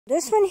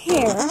This one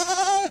here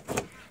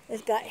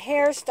has got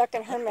hair stuck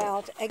in her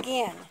mouth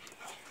again.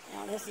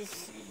 Now this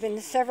has been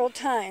several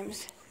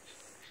times.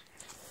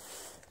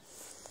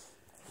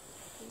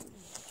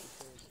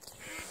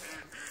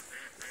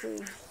 See.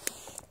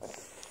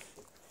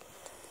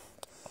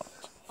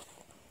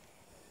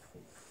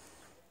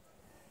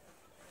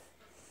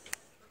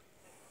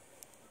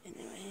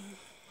 Anyway,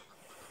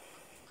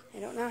 I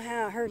don't know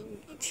how her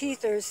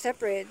teeth are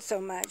separated so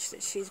much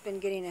that she's been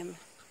getting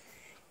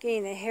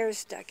the hair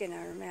stuck in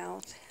her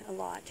mouth a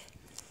lot.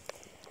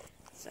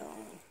 So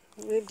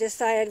we've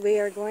decided we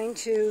are going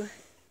to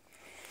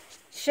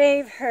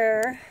shave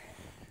her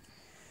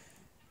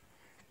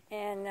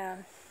and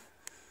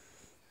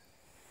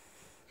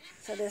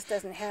so this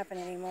doesn't happen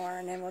anymore,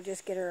 and then we'll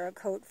just get her a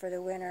coat for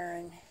the winter.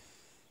 And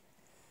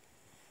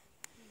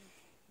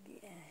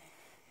yeah,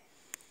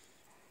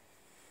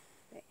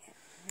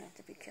 have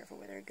to be careful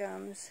with her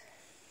gums.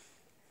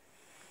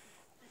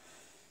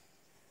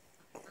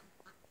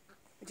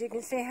 But you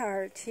can see how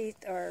her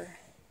teeth are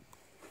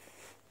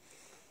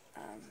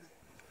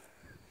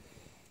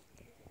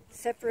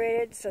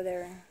separated, so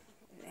the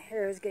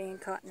hair is getting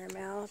caught in her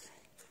mouth.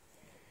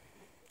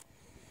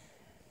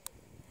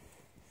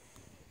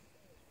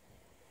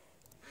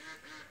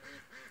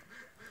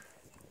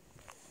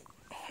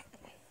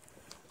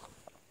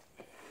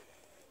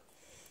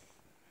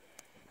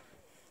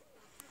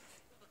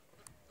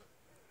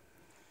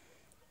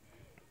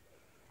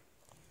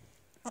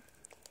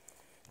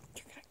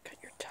 You're gonna cut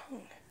your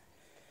tongue.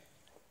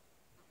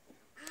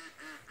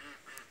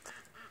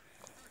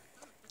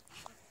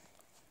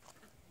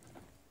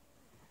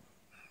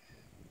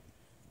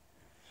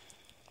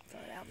 Throw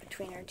it out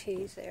between her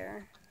teeth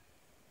there.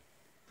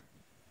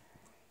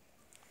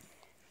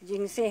 You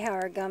can see how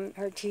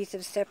her teeth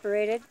have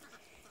separated,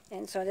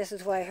 and so this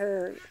is why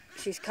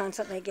she's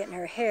constantly getting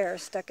her hair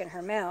stuck in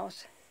her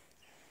mouth.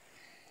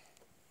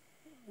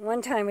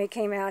 One time we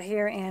came out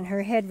here and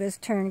her head was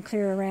turned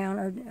clear around,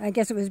 or I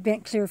guess it was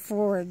bent clear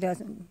forward,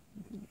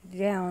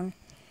 down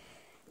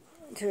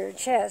to her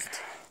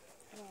chest.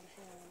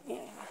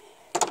 Yeah.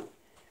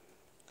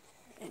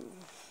 And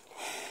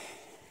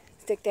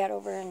stick that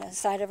over in the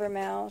side of her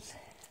mouth,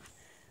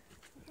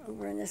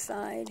 over in the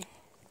side.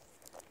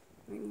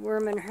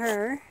 Worming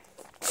her.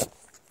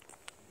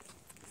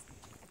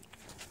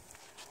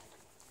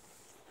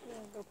 Yeah,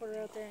 go put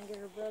her out there and get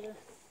her brother.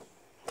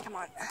 Come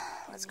on,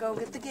 let's go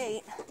get the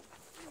gate.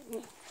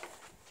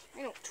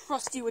 I don't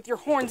trust you with your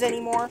horns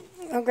anymore.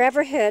 Oh, grab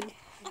her head.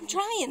 I'm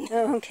trying.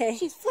 Oh, okay.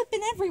 She's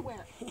flipping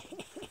everywhere.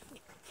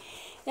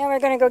 Now we're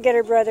going to go get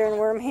her brother and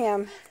worm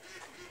him.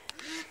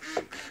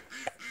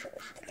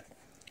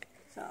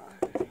 So,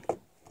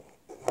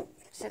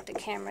 set the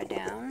camera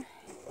down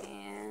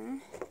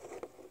and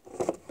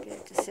get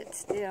it to sit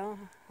still,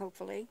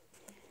 hopefully.